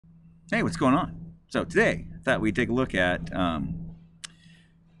Hey, what's going on? So today, I thought we'd take a look at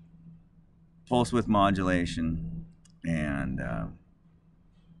pulse width modulation and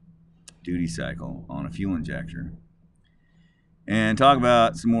duty cycle on a fuel injector, and talk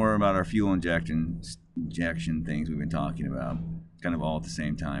about some more about our fuel injection things we've been talking about, kind of all at the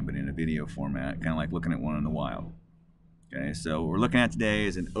same time, but in a video format, kind of like looking at one in the wild. Okay, so what we're looking at today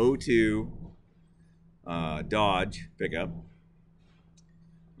is an O2 Dodge pickup.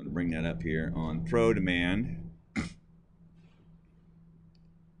 I'm going to bring that up here on Pro Demand.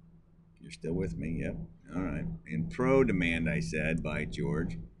 You're still with me? Yep. All right. In Pro Demand, I said, by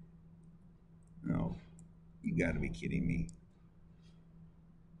George. Oh, you got to be kidding me.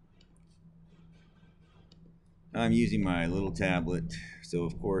 I'm using my little tablet, so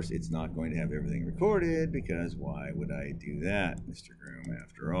of course it's not going to have everything recorded, because why would I do that, Mr. Groom,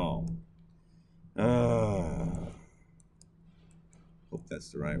 after all? Hope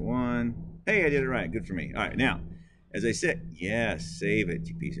that's the right one. Hey, I did it right. Good for me. All right, now, as I said, yes, save it,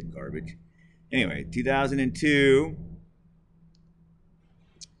 you piece of garbage. Anyway, 2002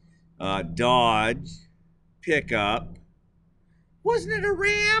 Dodge pickup. Wasn't it a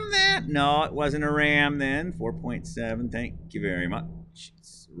Ram then? No, it wasn't a Ram then. 4.7, thank you very much.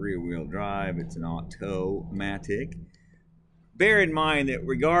 It's rear-wheel drive. It's an automatic. Bear in mind that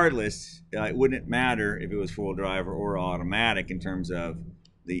regardless, it wouldn't matter if it was four-wheel drive or automatic in terms of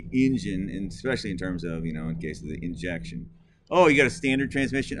the engine, and especially in terms of, you know, in case of the injection. Oh, you got a standard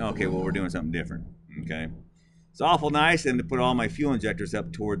transmission? Okay, well, we're doing something different, okay? It's awful nice of them to put all my fuel injectors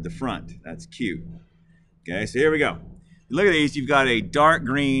up toward the front. That's cute. Okay, so here we go. Look at these. You've got a dark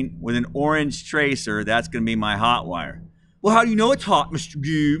green with an orange tracer. That's going to be my hot wire. Well, how do you know it's hot, Mr.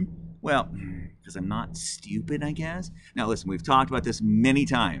 Goob? Well, because I'm not stupid, I guess. Now, listen, we've talked about this many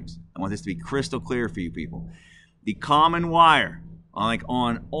times. I want this to be crystal clear for you people. The common wire, like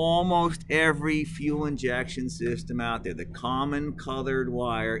on almost every fuel injection system out there, the common colored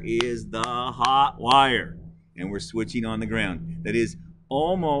wire is the hot wire. And we're switching on the ground. That is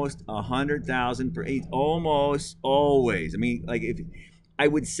almost 100,000 per, almost always. I mean, like, if I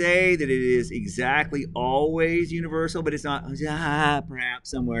would say that it is exactly always universal, but it's not,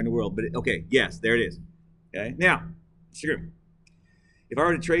 perhaps somewhere in the world. But okay, yes, there it is. Okay, now, screw. If I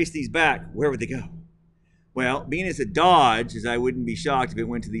were to trace these back, where would they go? Well, being as a Dodge, as I wouldn't be shocked if it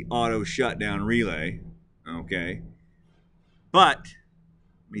went to the auto shutdown relay. Okay, but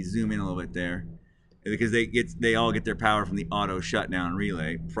let me zoom in a little bit there, because they all get their power from the auto shutdown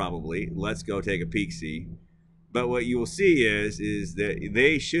relay, probably. Let's go take a peek, see. But what you will see is that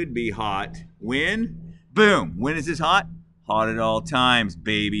they should be hot when, boom, when is this hot? Hot at all times,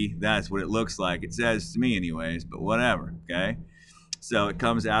 baby. That's what it looks like. It says to me anyways, but whatever, okay? So it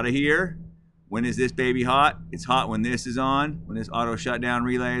comes out of here. When is this baby hot? It's hot when this is on, when this auto shutdown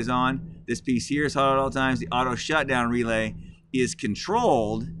relay is on. This piece here is hot at all times. The auto shutdown relay is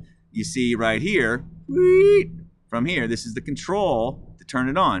controlled, you see right here, from here. This is the control to turn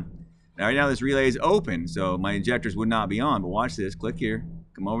it on. Now, right now this relay is open, so my injectors would not be on, but watch this. Click here,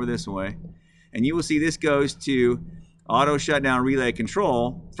 come over this way, and you will see this goes to auto shutdown relay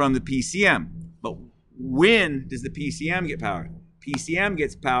control from the PCM. But when does the PCM get power? PCM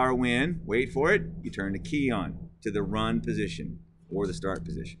gets power when, wait for it, you turn the key on to the run position or the start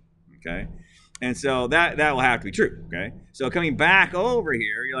position, okay? And so that will have to be true, okay? So coming back over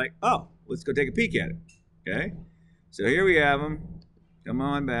here, you're like, oh, let's go take a peek at it, okay? So here we have them. Come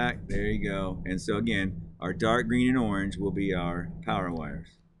on back. There you go. And so again, our dark green and orange will be our power wires.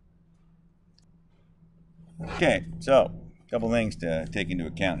 Okay, so a couple things to take into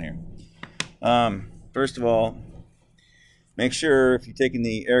account here. First of all, make sure if you're taking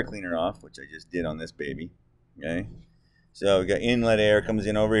the air cleaner off, which I just did on this baby, okay? So we got inlet air comes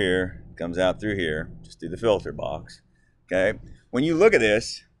in over here, comes out through here, just through the filter box, okay? When you look at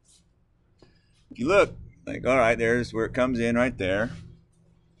this, if you look, like, all right, there's where it comes in right there.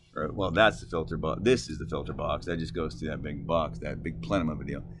 Or, well, that's the filter box. This is the filter box. That just goes through that big box, that big plenum of a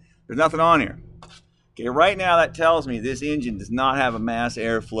deal. There's nothing on here. Okay, right now that tells me this engine does not have a mass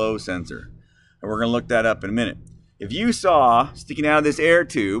airflow sensor. And we're going to look that up in a minute. If you saw sticking out of this air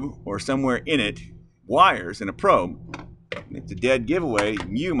tube or somewhere in it wires and a probe, it's a dead giveaway.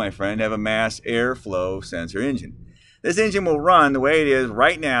 You, my friend, have a mass airflow sensor engine. This engine will run the way it is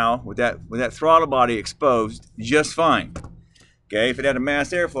right now with that throttle body exposed just fine. Okay, if it had a mass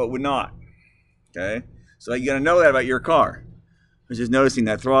airflow, it would not. Okay, so you got to know that about your car. I was just noticing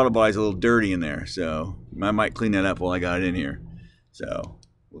that throttle body's a little dirty in there, so I might clean that up while I got it in here. So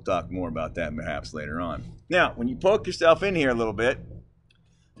we'll talk more about that perhaps later on. Now, when you poke yourself in here a little bit,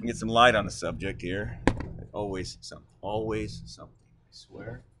 and get some light on the subject here. Always something, I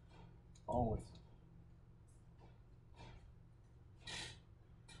swear. Always.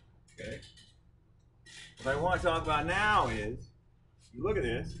 Okay. What I want to talk about now is, you look at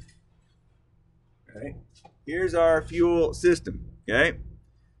this. Okay. Here's our fuel system. Okay.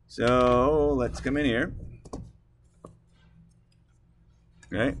 So let's come in here.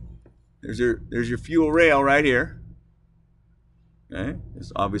 Okay. There's your fuel rail right here. Okay.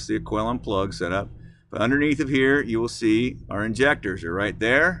 It's obviously a coil and plug setup. But underneath of here, you will see our injectors are right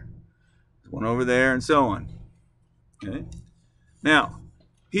there. There's one over there, and so on. Okay. Now,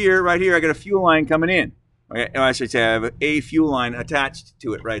 here, right here, I got a fuel line coming in. Okay. Or I should say I have a fuel line attached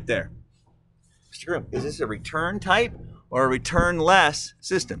to it right there. Mr. Groom, is this a return type or a return-less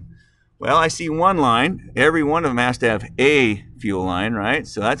system? Well, I see one line. Every one of them has to have a fuel line, right?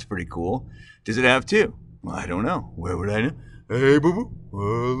 So that's pretty cool. Does it have two? Well, I don't know. Where would I know? Hey,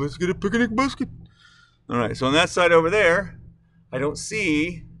 boo-boo, let's get a picnic basket. All right, so on that side over there, I don't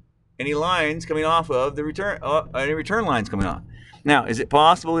see any lines coming off of the return, any return lines coming off. Now, is it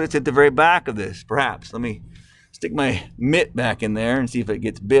possible that it's at the very back of this? Perhaps. Let me stick my mitt back in there and see if it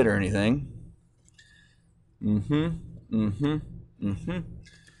gets bit or anything.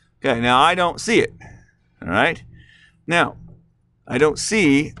 Okay, now I don't see it. All right. Now, I don't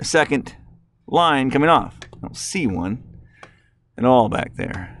see a second line coming off. I don't see one at all back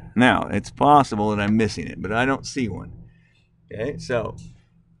there. Now, it's possible that I'm missing it, but I don't see one. Okay, so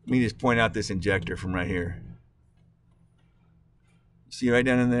let me just point out this injector from right here. See right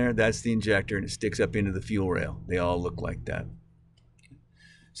down in there? That's the injector, and it sticks up into the fuel rail. They all look like that.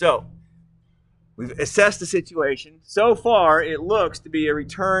 So, we've assessed the situation. So far, it looks to be a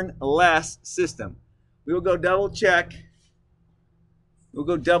return-less system. We will go double check. We'll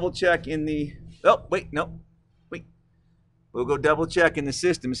go double check in the, oh, wait, no, wait. We'll go double check in the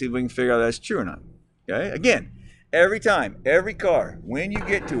system and see if we can figure out if that's true or not. Okay, again, every time, every car, when you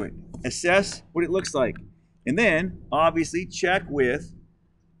get to it, assess what it looks like. And then, obviously, check with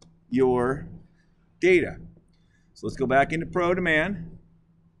your data. So let's go back into Pro Demand.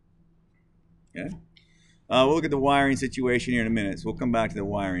 Okay. We'll look at the wiring situation here in a minute. So we'll come back to the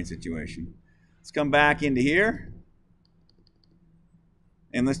wiring situation. Let's come back into here.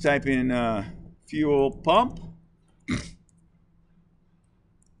 And let's type in fuel pump.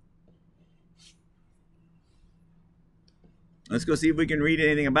 Let's go see if we can read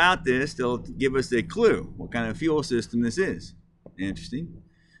anything about this. They'll give us a clue what kind of fuel system this is. Interesting.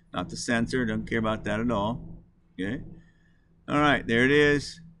 Not the sensor. Don't care about that at all. Okay. All right. There it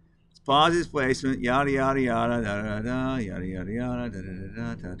is. It's positive placement. Yada yada yada da da da yada yada yada da da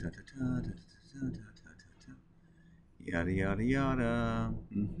da da da da da yada yada yada.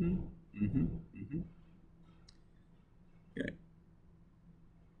 Okay.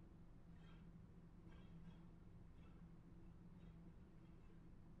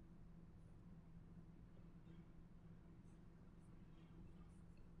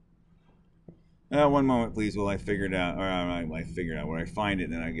 One moment, please, while I figure it out. Or I figure it out where I find it,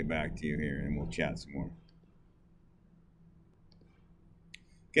 and then I get back to you here, and we'll chat some more.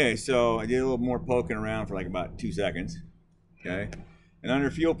 Okay, so I did a little more poking around for like about 2 seconds. Okay, and under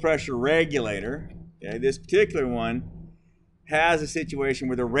fuel pressure regulator, okay, this particular one has a situation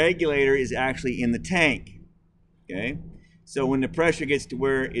where the regulator is actually in the tank. Okay, so when the pressure gets to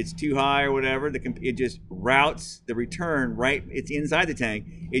where it's too high or whatever, it just routes the return right. It's inside the tank.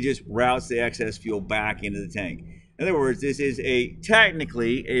 It just routes the excess fuel back into the tank. In other words, this is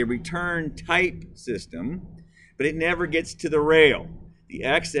technically a return type system, but it never gets to the rail. The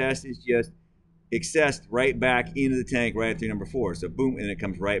excess is just accessed right back into the tank right through number 4. So boom, and it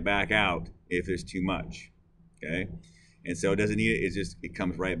comes right back out if there's too much. Okay, and so it doesn't need it. It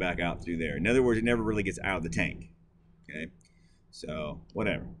comes right back out through there. In other words, it never really gets out of the tank. Okay, so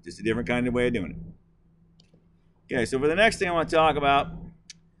whatever, just a different kind of way of doing it. Okay, so for the next thing I want to talk about,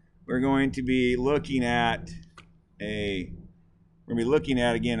 we're going to be looking at again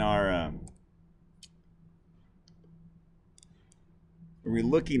our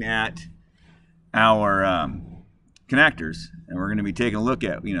connectors, and we're going to be taking a look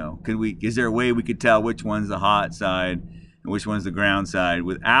at, is there a way we could tell which one's the hot side and which one's the ground side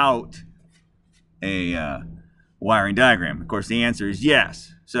without a wiring diagram? Of course, the answer is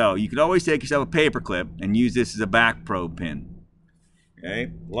yes. So you could always take yourself a paper clip and use this as a back probe pin.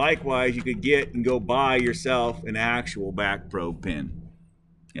 Okay. Likewise, you could get and go buy yourself an actual back probe pin.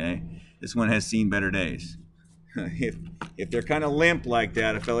 Okay. This one has seen better days. If they're kind of limp like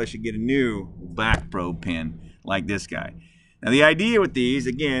that, a fella should get a new back probe pin like this guy. Now the idea with these,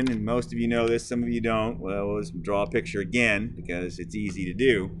 again, and most of you know this, some of you don't. Well, let's draw a picture again because it's easy to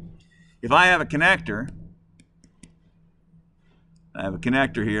do. If I have a connector, I have a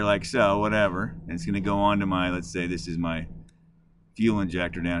connector here like so, whatever. And it's going to go on to my, let's say this is my fuel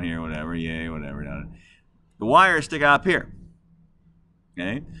injector down here, whatever, yay, whatever. The wires stick up here.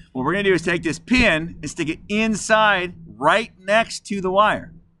 Okay? What we're going to do is take this pin and stick it inside right next to the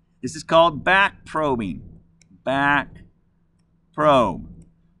wire. This is called back probing. Back probe.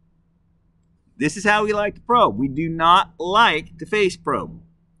 This is how we like to probe. We do not like to face probe.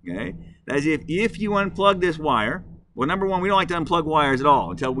 Okay? That is if you unplug this wire, well, number one, we don't like to unplug wires at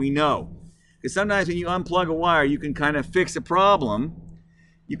all until we know. Because sometimes when you unplug a wire, you can kind of fix a problem.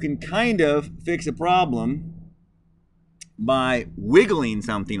 You can kind of fix a problem by wiggling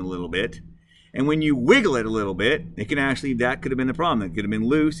something a little bit. And when you wiggle it a little bit, it can actually, that could have been the problem. It could have been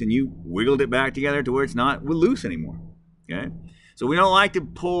loose and you wiggled it back together to where it's not loose anymore. Okay? So we don't like to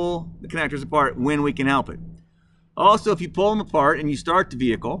pull the connectors apart when we can help it. Also, if you pull them apart and you start the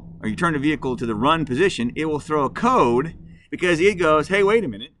vehicle, or you turn the vehicle to the run position, it will throw a code because it goes, hey, wait a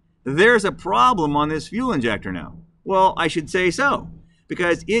minute, there's a problem on this fuel injector now. Well, I should say so,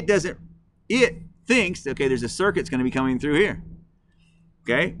 because it thinks, okay, there's a circuit that's going to be coming through here.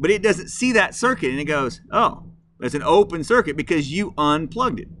 Okay, but it doesn't see that circuit and it goes, oh, that's an open circuit because you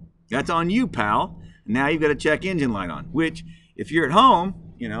unplugged it. That's on you, pal. Now you've got a check engine light on, which if you're at home,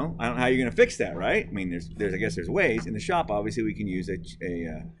 you know, I don't know how you're going to fix that, right? I mean, I guess there's ways. In the shop, obviously, we can use we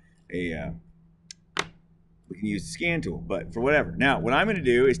can use the scan tool, but for whatever. Now, what I'm going to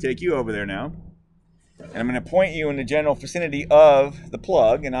do is take you over there now, and I'm going to point you in the general vicinity of the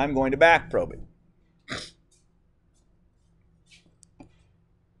plug, and I'm going to back probe it.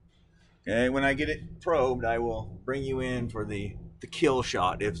 Okay, when I get it probed, I will bring you in for the kill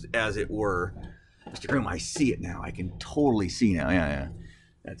shot, as it were. Mr. Groom, I see it now. I can totally see now. Yeah.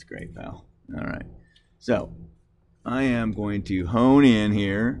 That's great, pal. All right. So I am going to hone in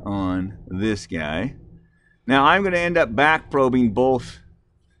here on this guy. Now I'm going to end up back probing both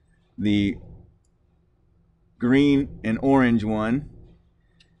the green and orange one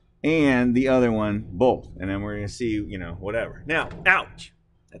and the other one both. And then we're going to see, you know, whatever. Now, ouch.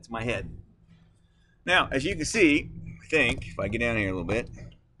 That's my head. Now, as you can see, I think, if I get down here a little bit,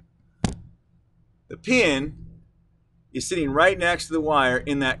 the pin is sitting right next to the wire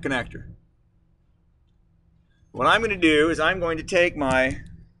in that connector. What I'm going to do is I'm going to take my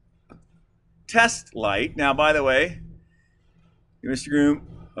test light. Now, by the way, Mr.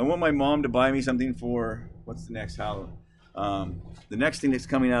 Groom, I want my mom to buy me something for, what's the next Halloween? The next thing that's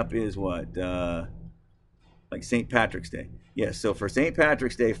coming up is what? Like St. Patrick's Day. Yes, so for St.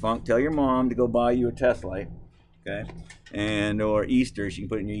 Patrick's Day, Funk, tell your mom to go buy you a test light, okay? Or Easter, she can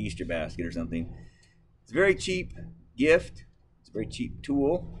put it in your Easter basket or something. It's a very cheap gift. It's a very cheap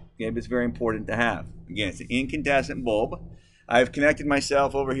tool, okay, but it's very important to have. Again, it's an incandescent bulb. I've connected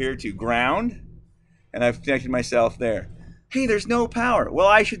myself over here to ground, and I've connected myself there. Hey, there's no power. Well,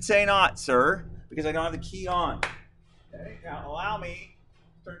 I should say not, sir, because I don't have the key on. Okay, now allow me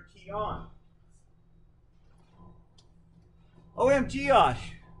to turn the key on. OMG,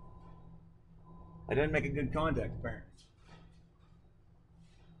 Josh. I didn't make a good contact, apparently.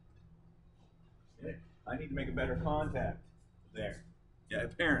 Okay. I need to make a better contact there. Yeah,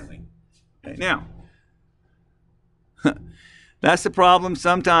 apparently. Okay, now, that's the problem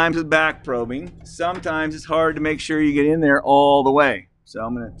sometimes with back probing. Sometimes it's hard to make sure you get in there all the way. So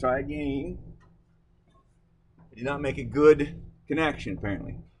I'm going to try again. I did not make a good connection,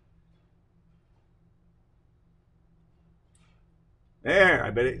 apparently. There, I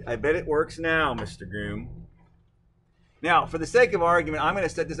bet it works now, Mr. Groom. Now, for the sake of argument, I'm going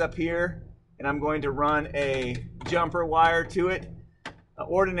to set this up here, and I'm going to run a jumper wire to it.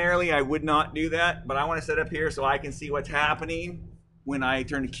 Ordinarily, I would not do that, but I want to set up here so I can see what's happening when I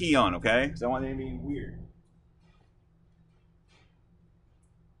turn the key on, okay? Because I want it to be weird.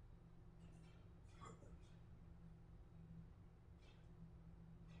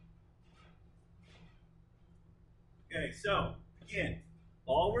 Okay, so again,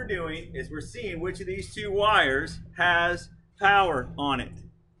 all we're doing is we're seeing which of these two wires has power on it.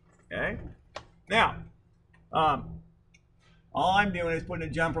 Okay? Now, all I'm doing is putting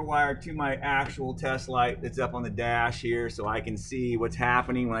a jumper wire to my actual test light that's up on the dash here so I can see what's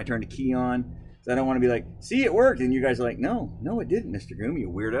happening when I turn the key on. So I don't want to be like, see, it worked. And you guys are like, no, it didn't, Mr. Groom, you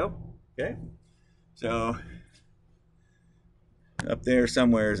weirdo. Okay? So, up there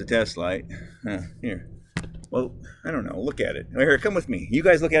somewhere is a test light. Here. Well, I don't know. Look at it. Here, come with me. You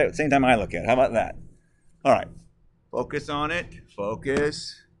guys look at it at the same time I look at it. How about that? All right. Focus on it.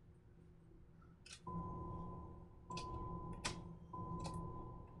 Focus.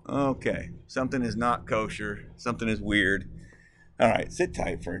 Okay. Something is not kosher. Something is weird. All right. Sit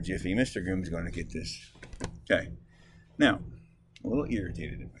tight for a jiffy. Mr. Groom's going to get this. Okay. Now, A little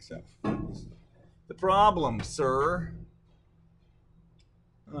irritated at myself. The problem, sir.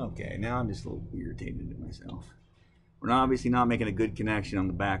 Okay, now I'm just a little irritated at myself. We're obviously not making a good connection on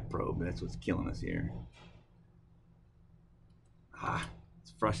the back probe. That's what's killing us here.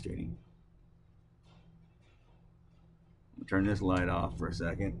 It's frustrating. I'll turn this light off for a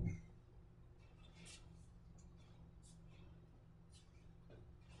second.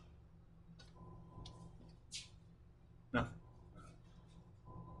 No.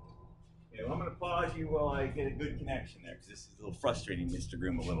 Yeah, well, I'm going to pause you while I get a good connection there, because this is a little frustrating Mr.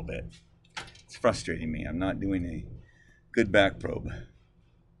 Groom a little bit. It's frustrating me. I'm not doing a good back probe.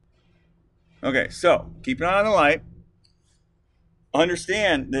 Okay, so keep an eye on the light.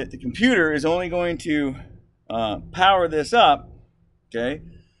 Understand that the computer is only going to power this up, okay,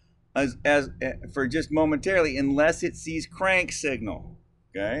 as for just momentarily, unless it sees crank signal,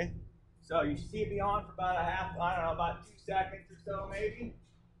 okay. So you see it be on for about I don't know, about 2 seconds or so, maybe.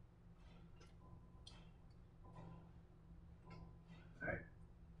 All right.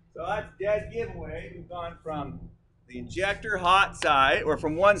 So that's dead giveaway. We've gone from the injector hot side, or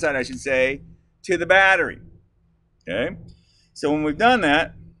from one side, I should say, to the battery, okay. So when we've done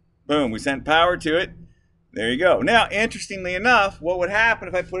that, boom, we sent power to it. There you go. Now, interestingly enough, what would happen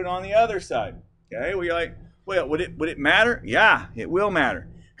if I put it on the other side? Okay, well, you're like, well, would it matter? Yeah, it will matter.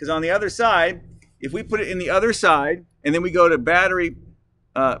 Because on the other side, if we put it in the other side, and then we go to battery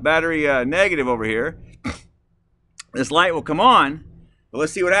negative over here, this light will come on. But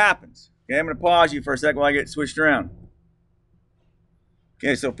let's see what happens. Okay, I'm going to pause you for a second while I get switched around.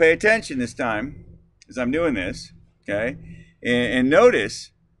 Okay, so pay attention this time as I'm doing this. Okay. And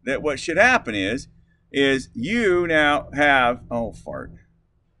notice that what should happen is you now have, oh, fart.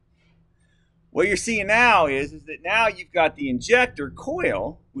 What you're seeing now is that now you've got the injector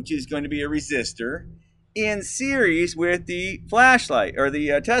coil, which is going to be a resistor, in series with the flashlight, or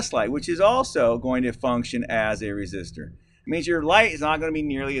the test light, which is also going to function as a resistor. It means your light is not going to be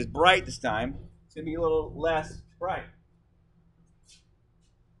nearly as bright this time. It's going to be a little less bright.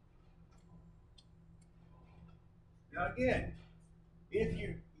 Now again,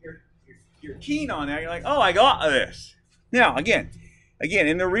 if you're keen on that, you're like, oh, I got this. Now again,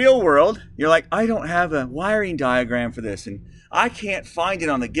 in the real world, you're like, I don't have a wiring diagram for this, and I can't find it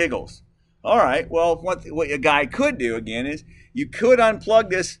on the giggles. All right, well, what a guy could do again is you could unplug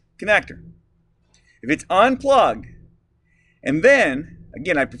this connector. If it's unplugged, and then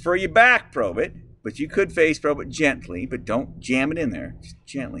again, I prefer you back probe it, but you could face probe it gently, but don't jam it in there, just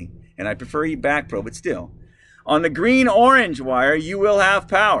gently. And I prefer you back probe it still. On the green-orange wire, you will have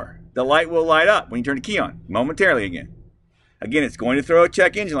power. The light will light up when you turn the key on, momentarily again. Again, it's going to throw a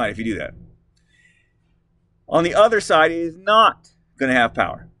check engine light if you do that. On the other side, it is not going to have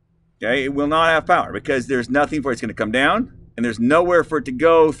power. Okay, it will not have power because there's nothing for it. It's going to come down, and there's nowhere for it to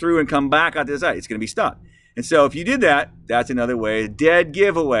go through and come back out the side. It's going to be stuck. And so if you did that, that's another way, a dead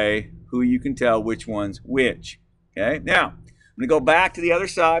giveaway, who you can tell which one's which. Okay, now, I'm going to go back to the other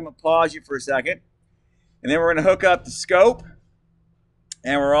side. I'm going to pause you for a second. And then we're going to hook up the scope,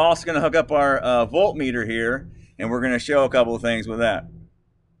 and we're also going to hook up our voltmeter here, and we're going to show a couple of things with that.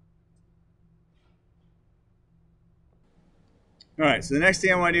 All right, so the next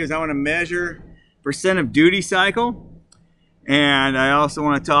thing I want to do is I want to measure percent of duty cycle, and I also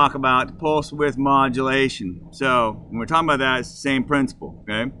want to talk about pulse width modulation. So when we're talking about that, it's the same principle,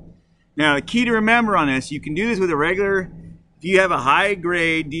 okay? Now, the key to remember on this, you can do this with a regular, if you have a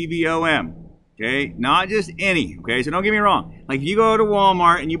high-grade DVOM. Okay, not just any, okay, so don't get me wrong. Like if you go to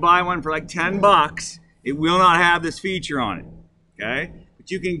Walmart and you buy one for like 10 bucks, it will not have this feature on it, okay? But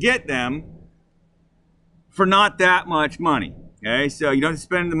you can get them for not that much money, okay? So you don't have to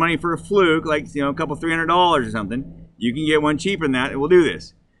spend the money for a fluke, like, you know, a couple $300 or something. You can get one cheaper than that, it will do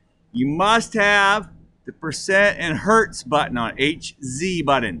this. You must have the percent and hertz button on HZ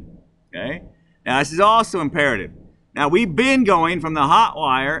button, okay? Now this is also imperative. Now, we've been going from the hot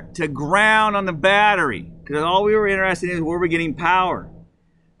wire to ground on the battery because all we were interested in is where we're getting power.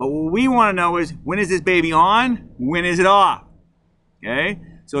 But what we want to know is, when is this baby on? When is it off? Okay?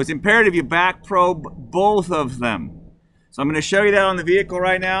 So it's imperative you back probe both of them. So I'm going to show you that on the vehicle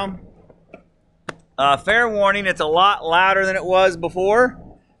right now. Fair warning, it's a lot louder than it was before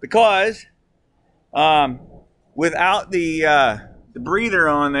because without the breather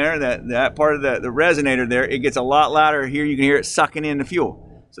on there, that part of the resonator there, it gets a lot louder. Here you can hear it sucking in the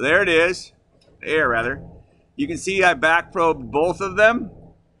fuel. So there it is, the air rather. You can see I back probed both of them.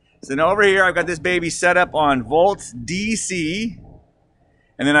 So now over here I've got this baby set up on volts DC,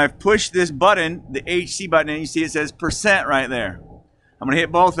 and then I've pushed this button, the HC button, and you see it says percent right there. I'm going to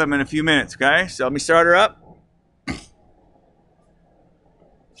hit both of them in a few minutes, okay? So let me start her up.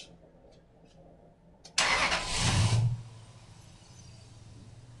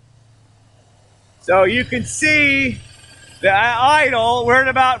 So you can see that at idle, we're at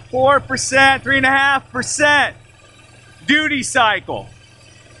about 4%, 3.5% duty cycle.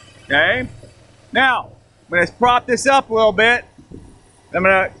 Okay? Now, I'm going to prop this up a little bit.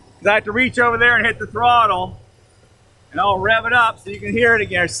 Because I have to reach over there and hit the throttle, and I'll rev it up so you can hear it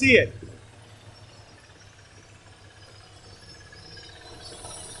again or see it.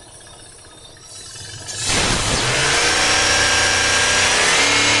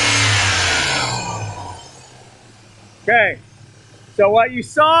 Okay, so what you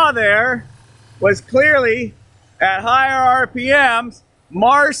saw there was clearly at higher RPMs,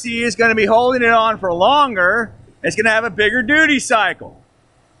 Marcy is going to be holding it on for longer. It's going to have a bigger duty cycle.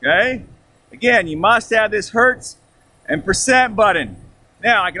 Okay, again, you must have this hertz and percent button.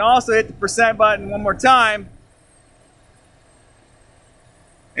 Now, I can also hit the percent button one more time,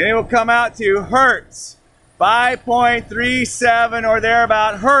 and it will come out to hertz, 5.37 or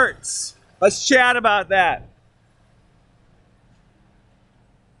thereabout hertz. Let's chat about that.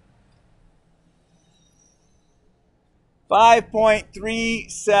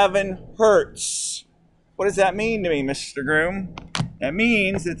 5.37 hertz. What does that mean to me, Mr. Groom? That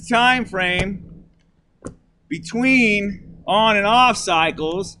means that the time frame between on and off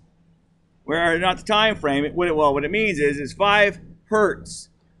cycles, where not the time frame, what it means is 5 hertz.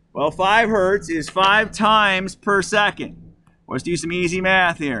 Well, 5 hertz is 5 times per second. Let's do some easy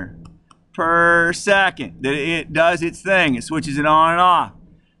math here. Per second, that it does its thing. It switches it on and off.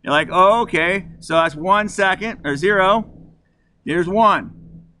 You're like, oh, okay, so that's 1 second, or 0. Here's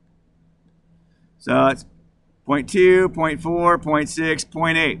 1. So it's 0.2, 0.4, 0.6,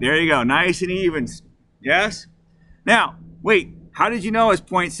 0.8. There you go, nice and even. Yes? Now, wait, how did you know it's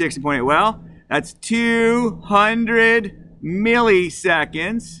 0.6 and 0.8? Well, that's 200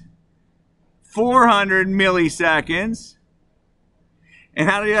 milliseconds, 400 milliseconds, and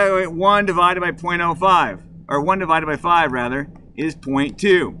how do you know 1 divided by 0.05, or 1 divided by 5 rather, is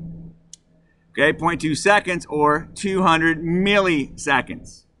 0.2. Okay, 0.2 seconds or 200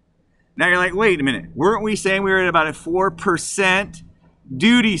 milliseconds. Now you're like, wait a minute, weren't we saying we were at about a 4%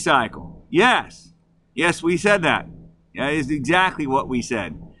 duty cycle? Yes. Yes, we said that. Yeah, that is exactly what we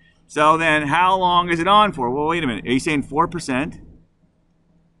said. So then how long is it on for? Well, wait a minute. Are you saying 4%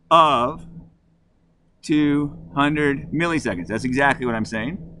 of 200 milliseconds? That's exactly what I'm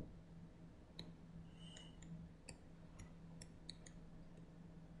saying.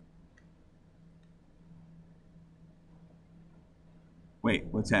 Wait,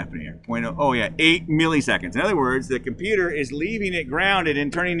 what's happening here? Oh yeah, 8 milliseconds. In other words, the computer is leaving it grounded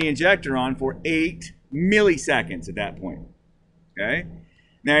and turning the injector on for 8 milliseconds at that point. Okay?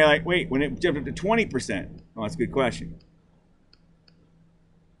 Now you're like, wait, when it jumped up to 20%? Oh, that's a good question.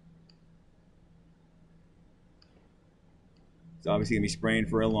 It's obviously going to be spraying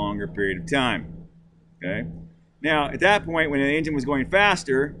for a longer period of time. Okay? Now, at that point, when the engine was going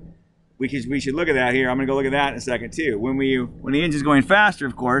faster, we should look at that here. I'm going to go look at that in a second too. When the engine's going faster,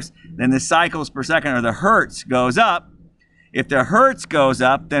 of course, then the cycles per second, or the hertz, goes up. If the hertz goes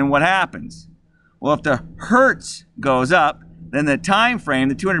up, then what happens? Well, if the hertz goes up, then the time frame,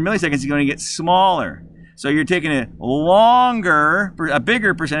 the 200 milliseconds, is going to get smaller. So you're taking a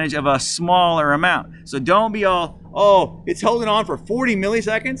bigger percentage of a smaller amount. So don't be all, oh, it's holding on for 40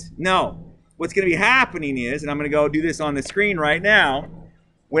 milliseconds? No. What's going to be happening is, and I'm going to go do this on the screen right now,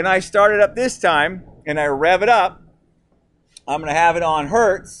 when I start it up this time and I rev it up, I'm going to have it on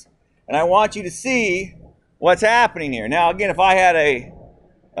hertz, and I want you to see what's happening here. Now, again, if I had a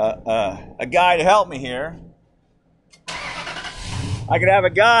guy to help me here, I could have a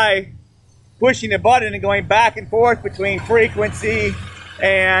guy pushing a button and going back and forth between frequency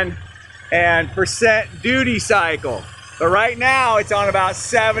and percent duty cycle. But right now, it's on about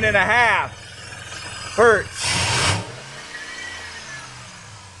 7.5 hertz.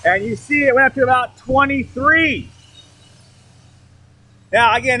 And you see it went up to about 23.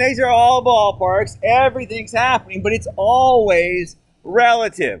 Now, again, these are all ballparks. Everything's happening, but it's always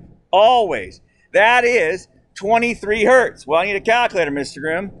relative. Always. That is 23 hertz. Well, I need a calculator, Mr.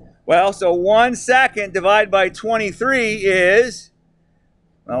 Groom. Well, so 1 second divided by 23 is,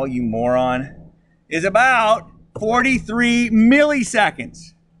 oh, you moron, is about 43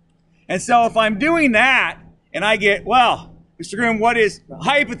 milliseconds. And so if I'm doing that, and I get, well, Mr. Groom, what is,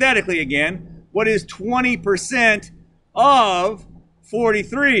 hypothetically again, what is 20% of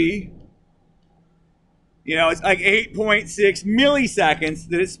 43? You know, it's like 8.6 milliseconds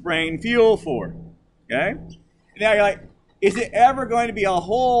that it's spraying fuel for. Okay? Now you're like, is it ever going to be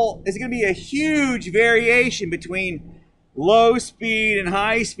is it going to be a huge variation between low speed and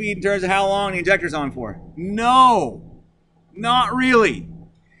high speed in terms of how long the injector's on for? No, not really.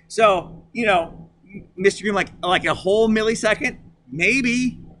 So, you know, Mr. Green, like a whole millisecond?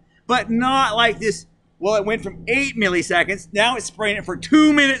 Maybe, but not like this. Well, it went from 8 milliseconds. Now it's spraying it for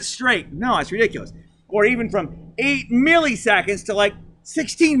 2 minutes straight. No, it's ridiculous. Or even from 8 milliseconds to like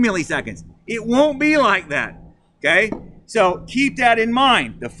 16 milliseconds. It won't be like that. Okay? So keep that in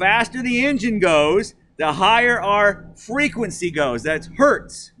mind. The faster the engine goes, the higher our frequency goes. That's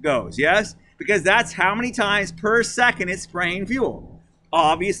hertz goes, yes? Because that's how many times per second it's spraying fuel.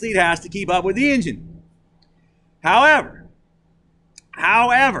 Obviously, it has to keep up with the engine. However,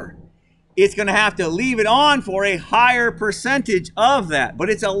 it's going to have to leave it on for a higher percentage of that, but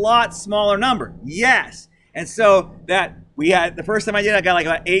it's a lot smaller number. Yes. And so that we had, the first time I did, I got like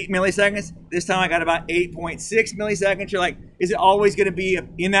about 8 milliseconds. This time I got about 8.6 milliseconds. You're like, is it always going to be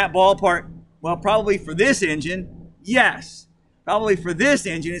in that ballpark? Well, probably for this engine, yes. Probably for this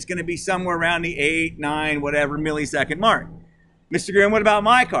engine, it's going to be somewhere around the 8, 9, whatever millisecond mark. Mr. Graham, what about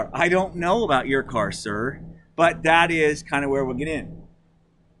my car? I don't know about your car, sir, but that is kind of where we'll get in.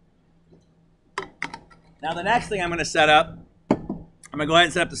 Now, the next thing I'm going to set up, I'm going to go ahead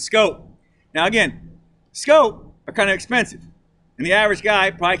and set up the scope. Now, again, scope are kind of expensive, and the average guy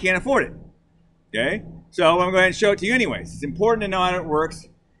probably can't afford it. Okay? So I'm going to go ahead and show it to you anyways. It's important to know how it works to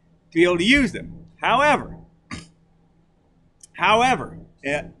be able to use them. However,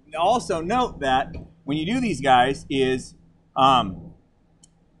 also note that when you do these guys is they're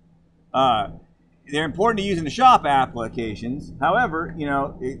important to use in the shop applications. However, you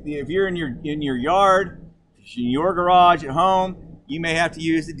know, if you're in your yard, in your garage at home, you may have to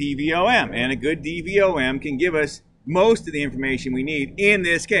use the DVOM, and a good DVOM can give us most of the information we need in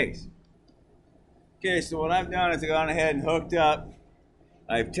this case. Okay, so what I've done is I've gone ahead and hooked up.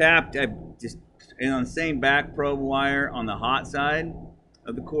 I've just on the same back probe wire on the hot side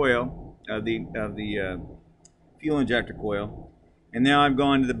of the coil of the fuel injector coil, and now I've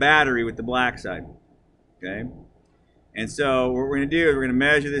gone to the battery with the black side. Okay, and so what we're going to do is we're going to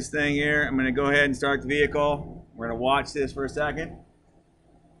measure this thing here. I'm going to go ahead and start the vehicle. We're going to watch this for a second.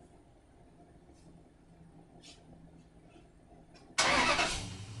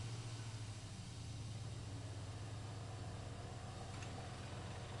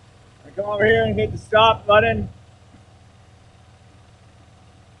 I come over here and hit the stop button.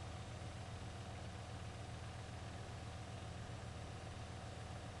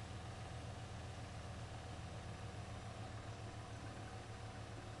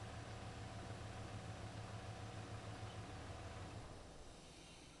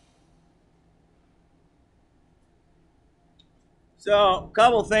 So, a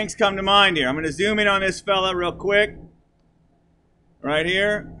couple things come to mind here. I'm going to zoom in on this fella real quick. Right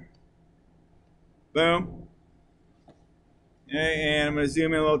here. Boom. Okay, and I'm going to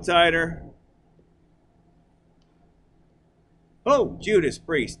zoom in a little tighter. Oh, Judas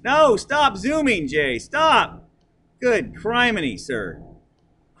Priest. No, stop zooming, Jay. Stop. Good criminy, sir.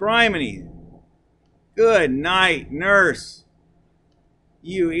 Criminy. Good night, nurse.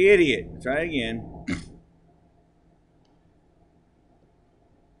 You idiot. Try again.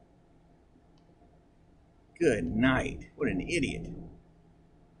 Good night. What an idiot.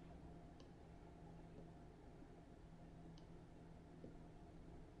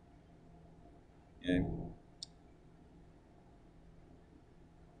 Okay.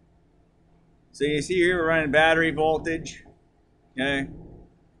 So you see here we're running battery voltage. Okay.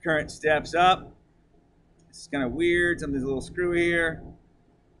 Current steps up. It's kind of weird. Something's a little screwy here.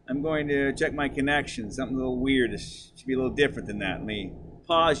 I'm going to check my connection. Something's a little weird. This should be a little different than that. Let me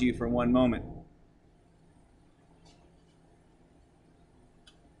pause you for one moment.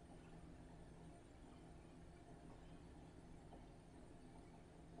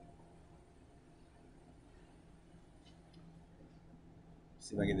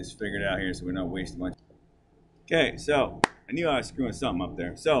 See if I can get this figured out here so we're not wasting much. Okay, so I knew I was screwing something up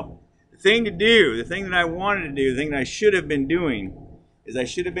there. So the thing to do, the thing that I wanted to do, the thing that I should have been doing is I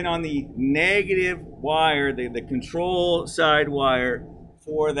should have been on the negative wire, the control side wire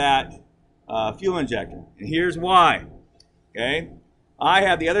for that fuel injector. And here's why. Okay, I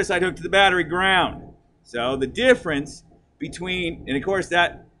have the other side hooked to the battery ground. So the difference between, and of course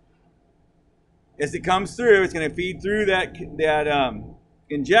that, as it comes through, it's going to feed through that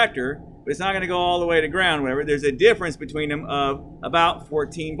injector, but it's not going to go all the way to ground, whatever. There's a difference between them of about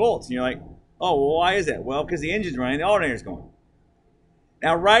 14 volts. And you're like, oh, well, why is that? Well, because the engine's running, the alternator's going.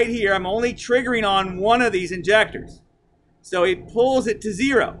 Now, right here, I'm only triggering on one of these injectors. So it pulls it to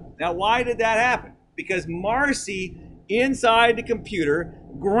 0. Now, why did that happen? Because Marcy, inside the computer,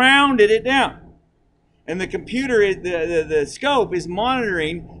 grounded it down. And the computer, the scope is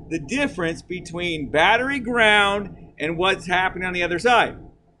monitoring the difference between battery ground and what's happening on the other side.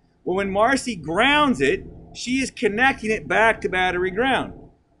 Well, when Marcy grounds it, she is connecting it back to battery ground.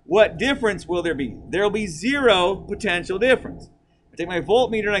 What difference will there be? There will be zero potential difference. I take my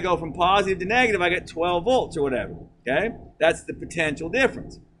voltmeter and I go from positive to negative, I get 12 volts or whatever. Okay? That's the potential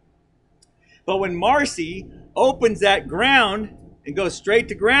difference. But when Marcy opens that ground and goes straight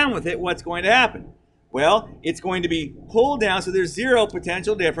to ground with it, what's going to happen? Well, it's going to be pulled down, so there's zero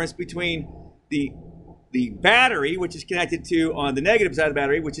potential difference between the battery, which is connected to, on the negative side of the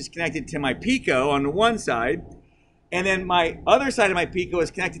battery, which is connected to my Pico on the one side, and then my other side of my Pico is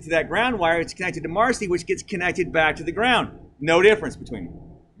connected to that ground wire. It's connected to Marcy, which gets connected back to the ground. No difference between them.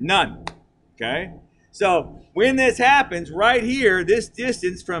 None. Okay? So when this happens right here, this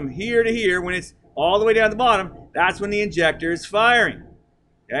distance from here to here, when it's all the way down the bottom, that's when the injector is firing.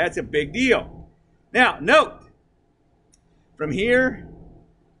 Okay? That's a big deal. Now, note, from here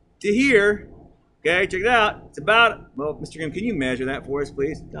to here, okay, check it out. It's about, well, Mr. Grimm, can you measure that for us,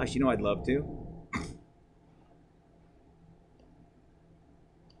 please? Gosh, you know I'd love to.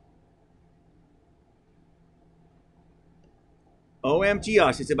 OMG,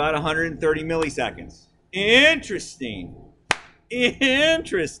 gosh, it's about 130 milliseconds. Interesting.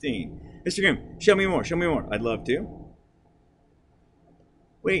 Interesting. Mr. Grimm, show me more. Show me more. I'd love to.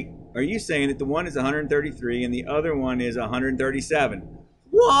 Wait, are you saying that the one is 133 and the other one is 137?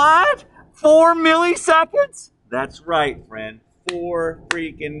 What? 4 milliseconds? That's right, friend. 4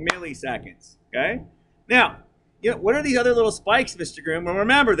 freaking milliseconds. Okay? Now, you know, what are these other little spikes, Mr. Grimm? Well,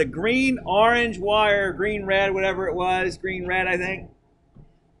 remember, the green, orange wire, green, red, whatever it was, green, red, I think,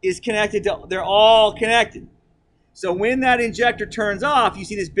 is connected to, they're all connected. So when that injector turns off, you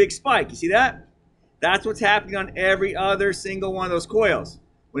see this big spike. You see that? That's what's happening on every other single one of those coils.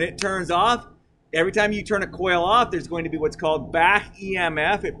 When it turns off, every time you turn a coil off, there's going to be what's called back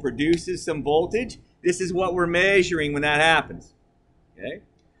EMF. It produces some voltage. This is what we're measuring when that happens. Okay?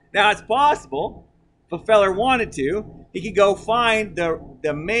 Now, it's possible, if a feller wanted to, he could go find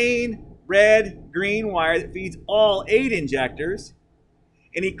the main red-green wire that feeds all 8 injectors,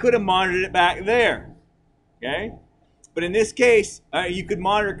 and he could have monitored it back there. Okay? But in this case, you could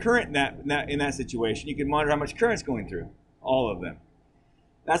monitor current in that situation. You could monitor how much current's going through, all of them.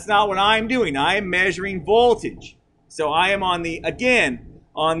 That's not what I'm doing. I am measuring voltage. So I am on the, again,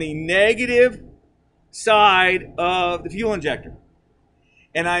 on the negative side of the fuel injector.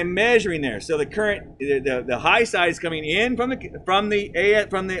 And I'm measuring there. So the current, the high side is coming in on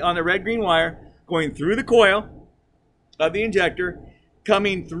the red-green wire, going through the coil of the injector,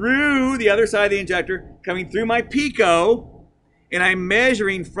 coming through the other side of the injector, coming through my Pico, and I'm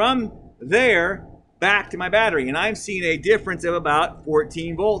measuring from there back to my battery, and I'm seeing a difference of about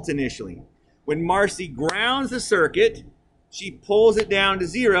 14 volts initially. When Marcy grounds the circuit, she pulls it down to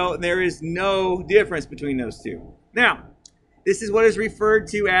 0, and there is no difference between those two. Now, this is what is referred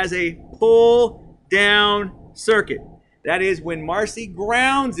to as a pull-down circuit. That is, when Marcy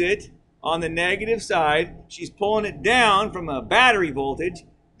grounds it on the negative side, she's pulling it down from a battery voltage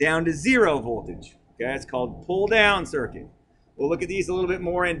down to 0 voltage. Okay, it's called pull-down circuit. We'll look at these a little bit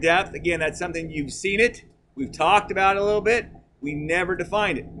more in depth. Again, that's something you've seen it. We've talked about it a little bit. We never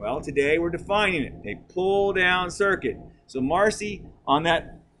defined it. Well, today we're defining it, a pull-down circuit. So Marcy, on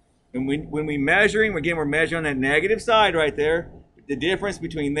that, when we're measuring, again, we're measuring that negative side right there. The difference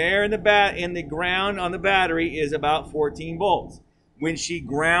between there and the ground on the battery is about 14 volts. When she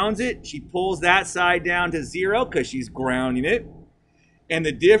grounds it, she pulls that side down to 0 because she's grounding it. And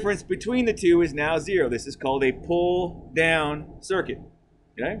the difference between the two is now 0. This is called a pull-down circuit.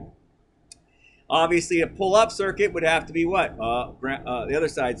 Okay? Obviously, a pull-up circuit would have to be what? The other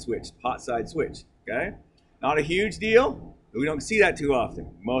side switch, hot side switch. Okay? Not a huge deal. But we don't see that too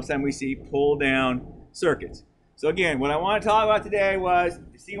often. Most of the time we see pull-down circuits. So again, what I want to talk about today was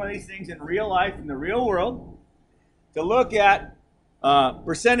to see one of these things in real life, in the real world, to look at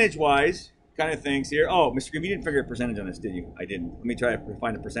percentage-wise kind of things here. Oh, Mr. Grimm, you didn't figure a percentage on this, did you? I didn't. Let me try to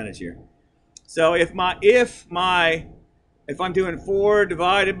find a percentage here. So if I'm doing 4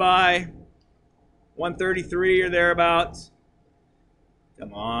 divided by 133 or thereabouts,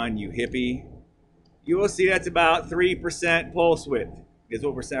 come on, you hippie, you will see that's about 3% pulse width. Is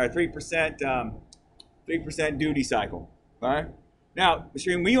what we're saying, or 3% duty cycle. All right. Now, Mr.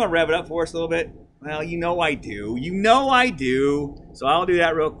 Grimm, will you want to rev it up for us a little bit? Well, you know I do. You know I do. So I'll do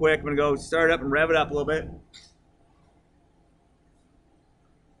that real quick. I'm going to go start it up and rev it up a little bit.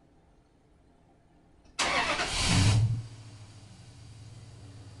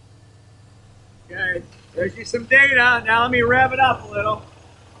 Okay, there's you some data. Now let me rev it up a little.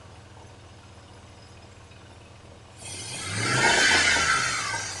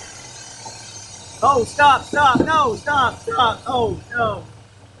 Oh, stop, no, stop. Oh, no.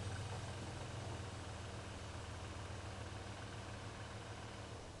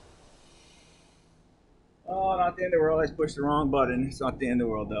 not the end of the world. I just pushed the wrong button. It's not the end of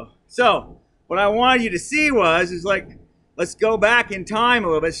the world though. So what I wanted you to see is like, let's go back in time a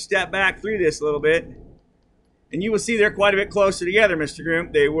little bit, step back through this a little bit. And you will see they're quite a bit closer together, Mr.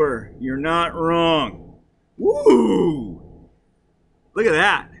 Groom. They were. You're not wrong. Woo! Look at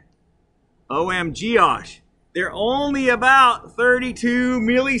that. OMG, gosh. They're only about 32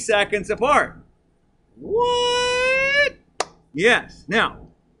 milliseconds apart. What? Yes. Now,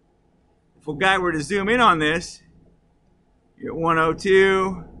 if a guy were to zoom in on this, you're at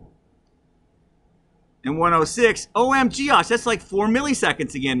 102 and 106. OMG, gosh, that's like 4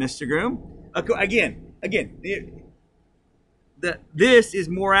 milliseconds again, Mr. Groom. Again, this is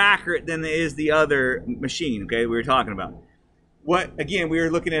more accurate than is the other machine, okay, we were talking about. What, again, we were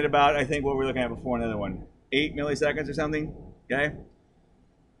looking at about, I think what we were looking at before, another one, 8 milliseconds or something, okay?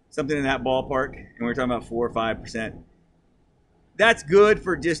 Something in that ballpark, and we were talking about 4 or 5%. That's good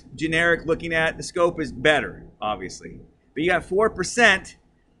for just generic looking at. The scope is better, obviously. But you got 4%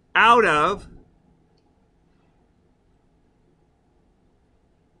 out of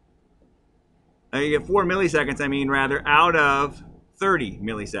you get 4 milliseconds, I mean, rather, out of 30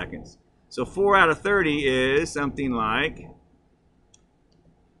 milliseconds. So 4 out of 30 is something like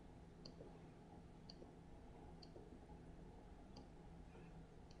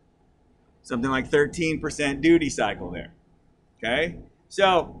something like 13% duty cycle there. Okay?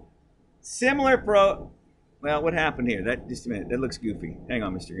 So similar well, what happened here? That, just a minute, that looks goofy. Hang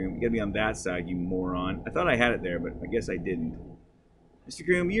on, Mr. Groom. You gotta be on that side, you moron. I thought I had it there, but I guess I didn't. Mr.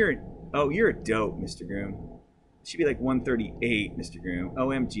 Groom, you're a dope, Mr. Groom. It should be like 138, Mr. Groom.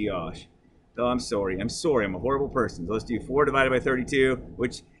 OMG, gosh. Oh, I'm sorry. I'm a horrible person. So let's do 4 divided by 32,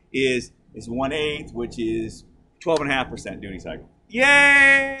 which is 1/8, which is 12.5% duty cycle.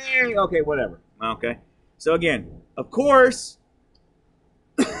 Yay! Okay, whatever. Okay. So again, of course,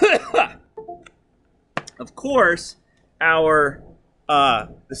 our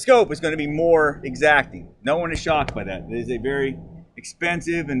the scope is going to be more exacting. No one is shocked by that. It is a very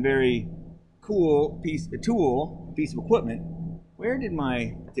expensive and very cool piece of equipment. Where did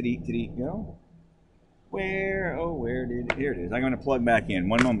my did go? Where did here it is. I'm going to plug back in.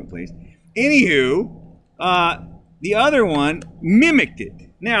 One moment, please. Anywho, the other one mimicked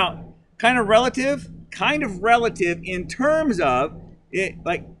it. Now, kind of relative in terms of it.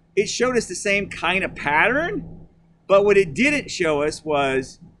 Like it showed us the same kind of pattern, but what it didn't show us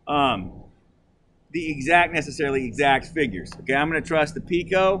was the necessarily exact figures. Okay, I'm going to trust the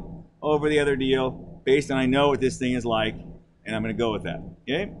Pico over the other deal based on I know what this thing is like, and I'm going to go with that.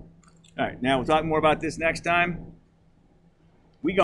 Okay? All right, now we'll talk more about this next time.